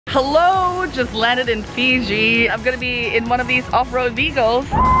Hello, just landed in Fiji. I'm gonna be in one of these off-road vehicles.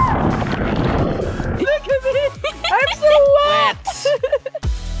 Look at me! I'm so wet!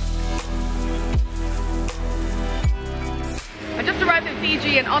 I just arrived in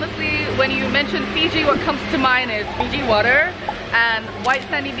Fiji, and honestly, when you mention Fiji, what comes to mind is Fiji water and white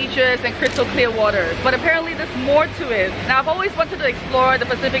sandy beaches and crystal clear waters. But apparently there's more to it. Now, I've always wanted to explore the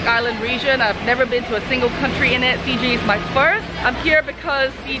Pacific Island region. I've never been to a single country in it. Fiji is my first. I'm here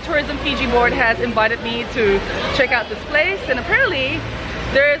because the Tourism Fiji board has invited me to check out this place, and apparently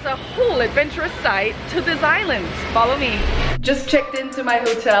there is a whole adventurous side to this island. Follow me. Just checked into my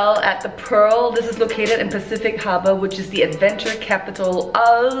hotel at the Pearl. This is located in Pacific Harbour, which is the adventure capital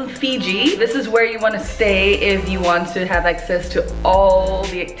of Fiji. This is where you want to stay if you want to have access to all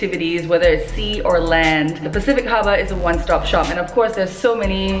the activities, whether it's sea or land. The Pacific Harbour is a one-stop shop, and of course there's so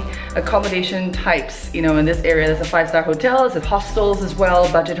many accommodation types, you know, in this area. There's a 5-star hotel, there's hostels as well,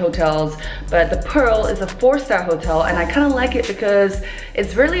 budget hotels, but the Pearl is a 4-star hotel, and I kind of like it because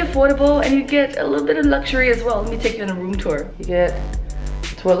it's really affordable and you get a little bit of luxury as well. Let me take you on a room tour. You get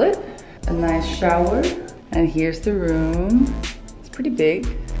a toilet, a nice shower, and here's the room. It's pretty big.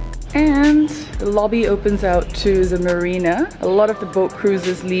 And the lobby opens out to the marina. A lot of the boat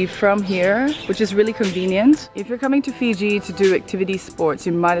cruises leave from here, which is really convenient. If you're coming to Fiji to do activity sports,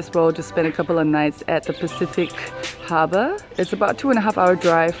 you might as well just spend a couple of nights at the Pacific Harbour. It's about a 2.5-hour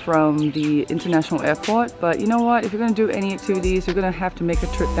drive from the international airport, but you know what? If you're gonna do any activities, you're gonna have to make a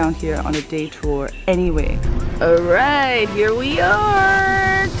trip down here on a day tour anyway. Alright, here we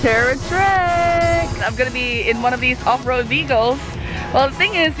are! Terra Trek! I'm gonna be in one of these off-road vehicles. Well, the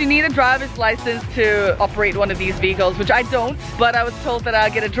thing is, you need a driver's license to operate one of these vehicles, which I don't, but I was told that I'll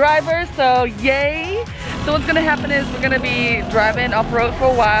get a driver, so yay! So what's gonna happen is we're gonna be driving off-road for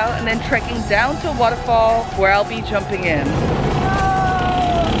a while and then trekking down to a waterfall where I'll be jumping in.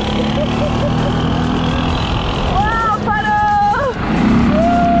 Wow, paddle!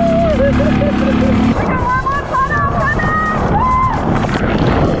 We got one more paddle coming!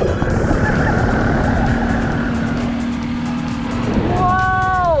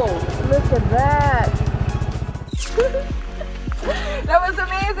 Look at that! That was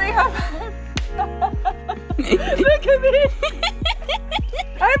amazing! Look at me!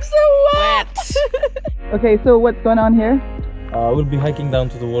 I'm so wet! Okay, so what's going on here? We'll be hiking down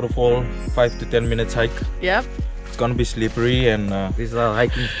to the waterfall, 5 to 10 minutes hike. Yep. It's gonna be slippery, and these are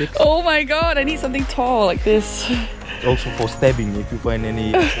hiking sticks. Oh my god, I need something tall like this. It's also for stabbing if you find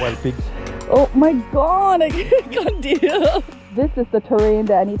any wild pigs. Oh my god, I can't deal. This is the terrain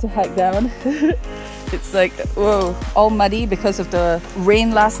that I need to hike down. It's like, whoa, all muddy because of the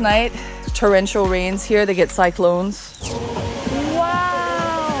rain last night. Torrential rains here, they get cyclones.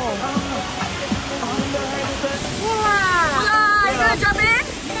 Wow! Wow! You gonna jump in?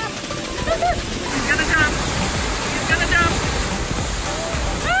 He's gonna jump. He's gonna jump.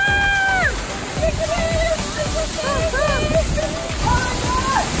 Ah! Look at it! Oh my god!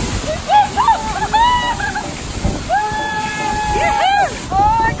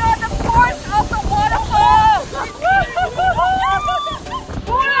 Oh my god, the force of the waterfall!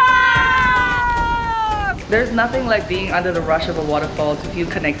 There's nothing like being under the rush of a waterfall to feel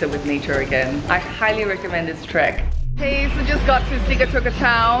connected with nature again. I highly recommend this trek. Hey, so just got to Sigatoka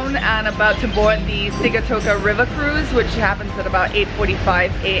town and about to board the Sigatoka River Cruise, which happens at about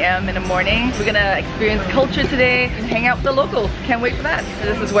 8:45 a.m. in the morning. We're gonna experience culture today and hang out with the locals. Can't wait for that. So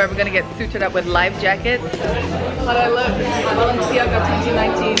this is where we're gonna get suited up with life jackets. How do I look? Balenciaga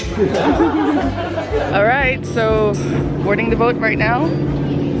 2019. Alright, so boarding the boat right now.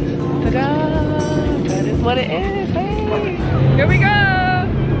 Ta-da! That is what it is. Hey! Here we go!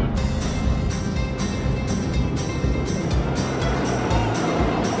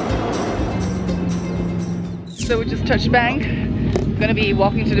 So we just touched bank. I'm gonna be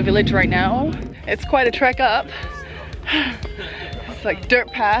walking to the village right now. It's quite a trek up. It's like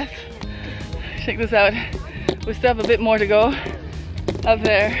dirt path. Check this out. We still have a bit more to go up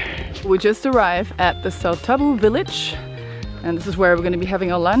there. We just arrived at the Sautabu village, and this is where we're gonna be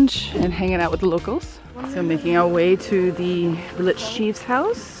having our lunch and hanging out with the locals. So making our way to the village chief's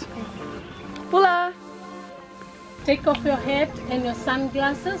house. Hola! Take off your hat and your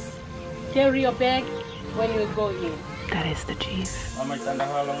sunglasses. Carry your bag when you go in. That is the chief.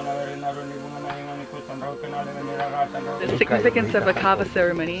 The significance of a kava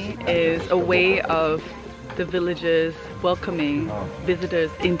ceremony is a way of the villagers welcoming visitors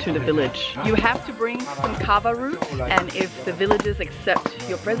into the village. You have to bring some kava root, and if the villagers accept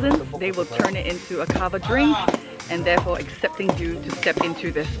your presence, they will turn it into a kava drink, and therefore accepting you to step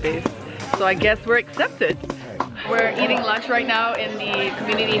into their space. So I guess we're accepted. We're eating lunch right now in the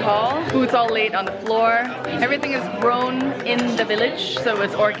community hall. Food's all laid on the floor. Everything is grown in the village, so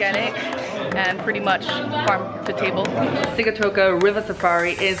it's organic and pretty much farm to table. Sigatoka River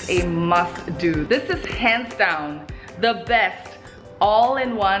Safari is a must-do. This is hands down the best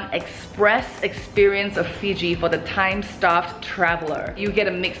all-in-one express experience of Fiji for the time-starved traveler. You get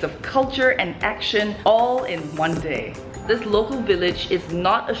a mix of culture and action all in one day. This local village is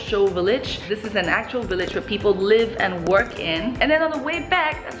not a show village. This is an actual village where people live and work in. And then on the way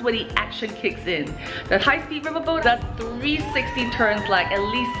back, that's where the action kicks in. The high-speed riverboat does 360 turns like at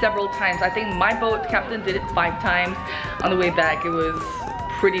least several times. I think my boat captain did it 5 times. On the way back, it was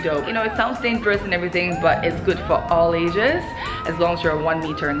pretty dope. You know, it sounds dangerous and everything, but it's good for all ages as long as you're 1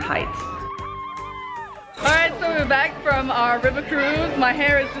 meter in height. Alright, so we're back from our river cruise. My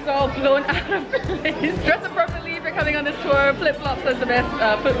hair is just all blown out of place. Dress appropriately if you're coming on this tour. Flip-flops is the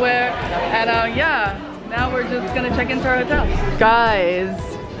best footwear. And yeah, now we're just gonna check into our hotel. Guys,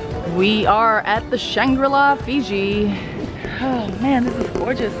 we are at the Shangri-La Fiji. Oh man, this is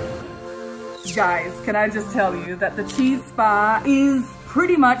gorgeous. Guys, can I just tell you that the cheese spa is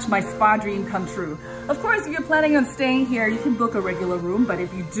pretty much my spa dream come true. Of course, if you're planning on staying here, you can book a regular room, but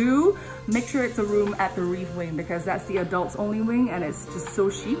if you do, make sure it's a room at the Reef Wing because that's the adults only wing and it's just so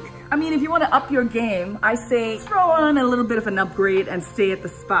chic. I mean, if you want to up your game, I say throw on a little bit of an upgrade and stay at the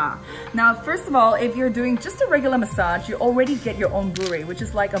spa. Now, first of all, if you're doing just a regular massage, you already get your own brewery, which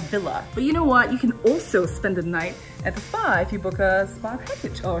is like a villa. But you know what? You can also spend the night at the spa if you book a spa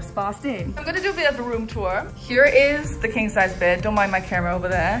package or a spa stay. I'm gonna do a bit of a room tour. Here is the king size bed. Don't mind my camera over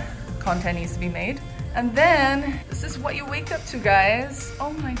there. Content needs to be made. And then, this is what you wake up to, guys.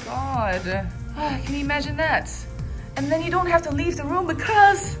 Oh my god. Oh, can you imagine that? And then you don't have to leave the room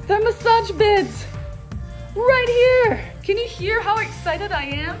because there are massage beds right here. Can you hear how excited I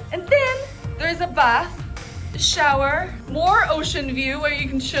am? And then, there's a bath, a shower, more ocean view where you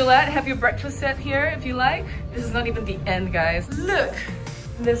can chill at, have your breakfast set here if you like. This is not even the end, guys. Look!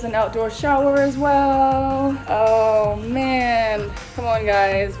 There's an outdoor shower as well. Oh man, come on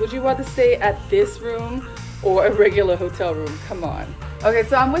guys. Would you rather stay at this room or a regular hotel room? Come on. Okay,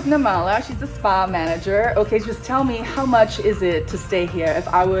 so I'm with Namala. She's the spa manager. Okay, just tell me, how much is it to stay here if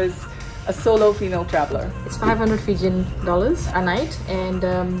I was a solo female traveler? It's 500 Fijian dollars a night, and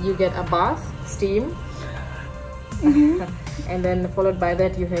you get a bath, steam, and then followed by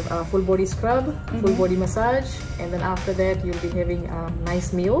that you have a full body scrub, full body massage, and then after that you'll be having a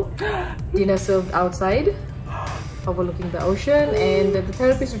nice meal, dinner served outside overlooking the ocean, and the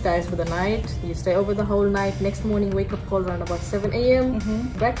therapist retires for the night. You stay over the whole night. Next morning wake up call around about 7 a.m.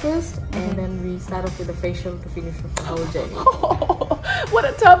 Breakfast, and then we start off with a facial to finish off the whole journey. What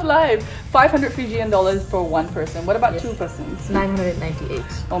a tough life. 500 Fijian dollars for one person. What about two persons? 998.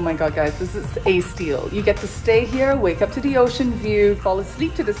 Oh my god guys, this is a steal. You get to stay here, wake up to the ocean view, fall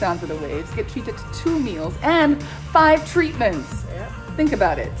asleep to the sounds of the waves, get treated to 2 meals and 5 treatments. Think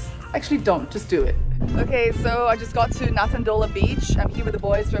about it. Actually don't, just do it. Okay, so I just got to Natandola Beach. I'm here with the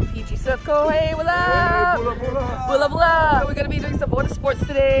boys from Fiji Surf Co. Hey, what up? Hey, bula bula. Bula bula. We're gonna be doing some water sports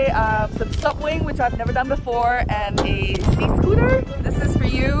today. Some subwing, which I've never done before, and a sea scooter. This is for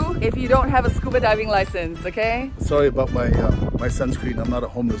you if you don't have a scuba diving license, okay? Sorry about my my sunscreen. I'm not a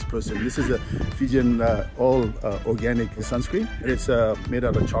homeless person. This is a Fijian all organic sunscreen. It's made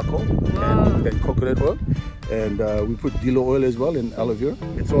out of charcoal and coconut oil. And we put dilo oil as well in aloe vera.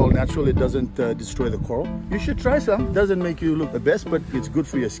 It's all natural. It doesn't destroy the coral. You should try some. It doesn't make you look the best, but it's good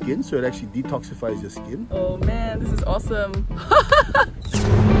for your skin, so it actually detoxifies your skin. Oh man, this is awesome.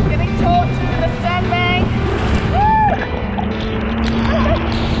 Getting towed to the sandbank.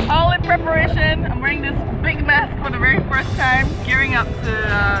 All in preparation. I'm wearing this big mask for the very first time, gearing up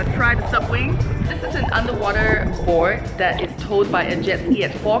to try the subwing. This is an underwater board that is towed by a jet ski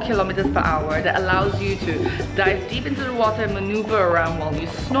at 4 kilometers per hour that allows you to dive deep into the water and maneuver around while you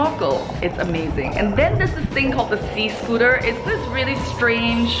snorkel. It's amazing. And then there's this thing called the sea scooter. It's this really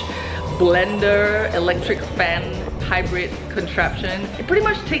strange blender electric fan hybrid contraption. It pretty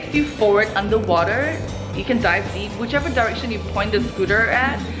much takes you forward underwater. You can dive deep, whichever direction you point the scooter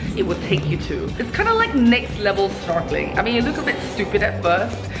at, it will take you to. It's kind of like next level snorkeling. I mean, it looks a bit stupid at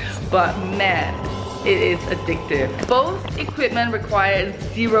first, but man, it is addictive. Both equipment requires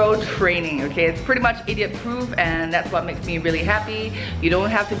 0 training, okay? It's pretty much idiot proof, and that's what makes me really happy. You don't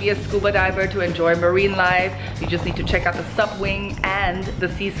have to be a scuba diver to enjoy marine life. You just need to check out the subwing and the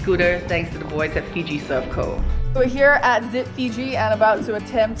sea scooter thanks to the boys at Fiji Surf Co. We're here at Zip Fiji and about to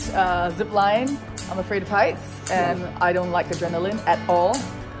attempt zip line. I'm afraid of heights and I don't like adrenaline at all,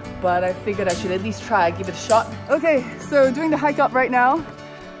 but I figured I should at least try, give it a shot. Okay, so doing the hike up right now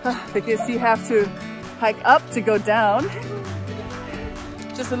because you have to hike up to go down.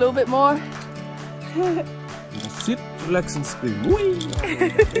 Just a little bit more. Sit, relax and scream.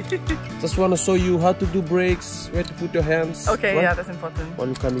 Just want to show you how to do breaks, where to put your hands. Okay, yeah, that's important. While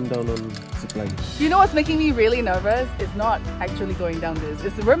you're coming down on zip line. You know what's making me really nervous? It's not actually going down this.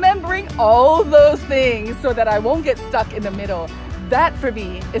 It's remembering all those things so that I won't get stuck in the middle. That for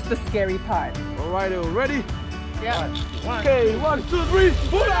me is the scary part. Alright, ready? Yeah. Okay, 1, 2, 3.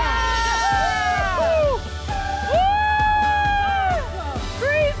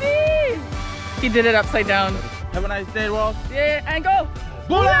 Crazy! He did it upside down. Have a nice day, Rozz. Yeah, and go!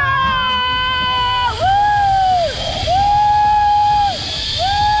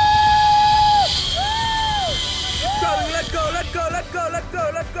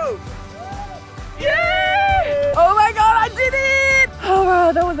 Let's go! Yay! Oh my god, I did it! Oh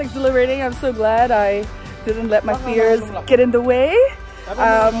wow, that was exhilarating. I'm so glad I didn't let my fears get in the way.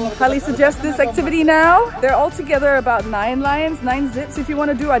 Highly suggest this activity now. They're all together about 9 lines, 9 zips if you want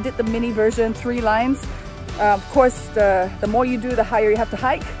to do. I did the mini version, 3 lines. Of course, the more you do, the higher you have to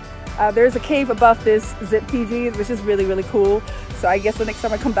hike. There's a cave above this Zip Fiji, which is really, really cool. So I guess the next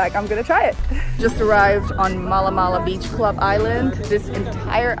time I come back, I'm gonna try it. Just arrived on Mala Mala Beach Club Island. This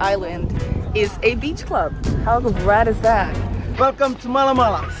entire island is a beach club. How rad is that? Welcome to Mala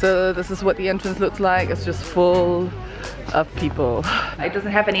Mala. So this is what the entrance looks like. It's just full of people. It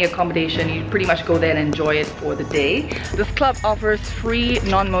doesn't have any accommodation. You pretty much go there and enjoy it for the day. This club offers free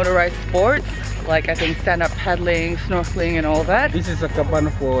non-motorized sports, like I think stand-up paddling, snorkeling and all that. This is a cabana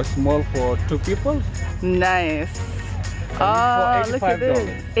for small for 2 people. Nice. Oh, look at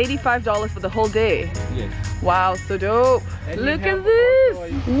this. $85 for the whole day. Yes. Wow, so dope. Look at this.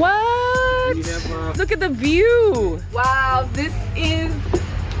 What? Look at the view. Wow, this is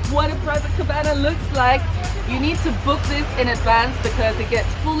what a private cabana looks like. You need to book this in advance because it gets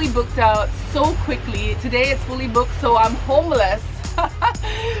fully booked out so quickly. Today it's fully booked, so I'm homeless.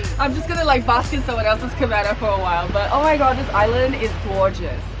 I'm just gonna like bask in someone else's cabana for a while, but oh my god, this island is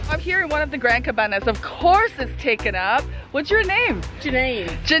gorgeous. I'm here in one of the grand cabanas. Of course it's taken up. What's your name? Janine.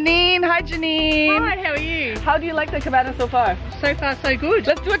 Janine. Hi Janine. Hi, how are you? How do you like the cabana so far? So far so good.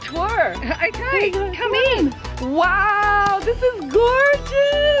 Let's do a tour. Okay, Come in. Wow, this is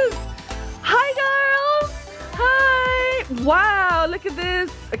gorgeous. Hi girls. Hi. Wow, look at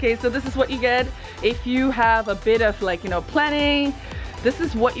this. Okay, so this is what you get if you have a bit of like, you know, planning. This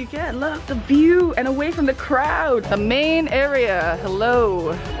is what you get. Look, the view and away from the crowd. The main area.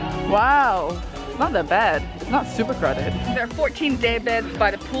 Hello. Wow. It's not that bad. It's not super crowded. There are 14 day beds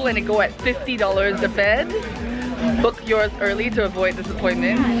by the pool and they go at $50 a bed. Book yours early to avoid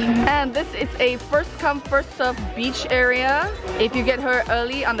disappointment. And this is a first come first serve beach area. If you get here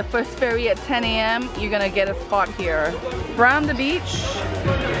early on the first ferry at 10 AM, you're gonna get a spot here. From the beach,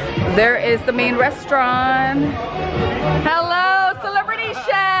 there is the main restaurant. Hello, celebrity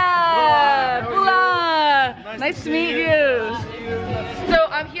chef! Hola! Nice to meet you. So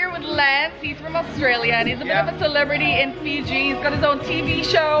I'm here with Lance. He's from Australia and he's a bit of a celebrity in Fiji. He's got his own TV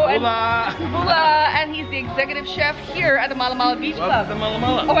show. Hola! And he's the executive chef here at the Mala Mala Beach Club.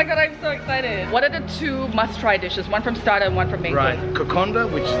 Oh my god, I'm so excited. What are the 2 must-try dishes? One from starter and one from main course. Right, kokonda,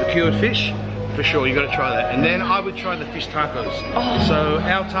 which is the cured fish. For sure, you got to try that. And then I would try the fish tacos. Oh. So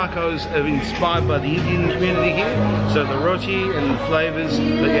our tacos are inspired by the Indian community here. So the roti and the flavors,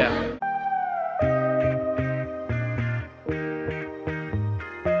 but yeah.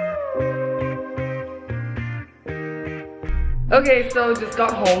 Okay, so just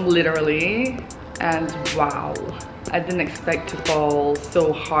got home literally, and wow, I didn't expect to fall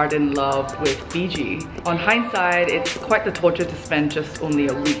so hard in love with Fiji. On hindsight, it's quite the torture to spend just only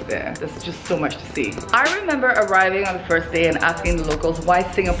a week there. There's just so much to see. I remember arriving on the first day and asking the locals why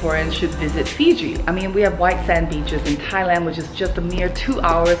Singaporeans should visit Fiji. I mean, we have white sand beaches in Thailand, which is just a mere 2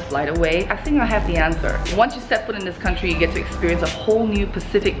 hours flight away. I think I have the answer. Once you set foot in this country, you get to experience a whole new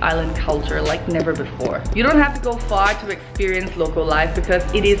Pacific Island culture like never before. You don't have to go far to experience local life because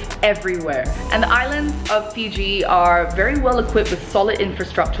it is everywhere. And the islands of Fiji are very well equipped with solid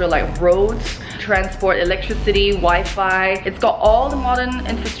infrastructure like roads, transport, electricity, Wi-Fi. It's got all the modern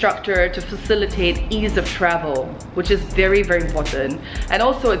infrastructure to facilitate ease of travel, which is very, very important. And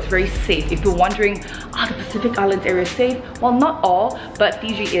also it's very safe. If you're wondering, are the Pacific Islands area safe? Well, not all, but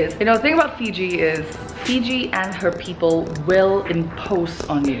Fiji is. You know, the thing about Fiji is Fiji and her people will impose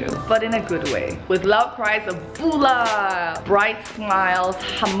on you, but in a good way. With loud cries of bula, bright smiles,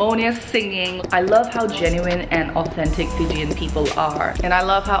 harmonious singing. I love how genuine and authentic Fijian people are. And I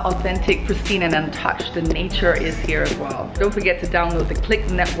love how authentic, pristine, and untouched the nature is here as well. Don't forget to download the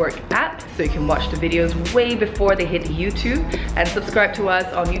Clicknetwork app so you can watch the videos way before they hit YouTube, and subscribe to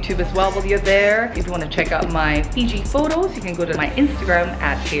us on YouTube as well while you're there. If you want to check out my Fiji photos, you can go to my Instagram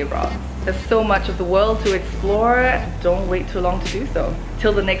at Rozz. There's so much of the world to explore. Don't wait too long to do so.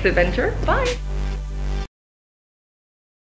 Till the next adventure, bye!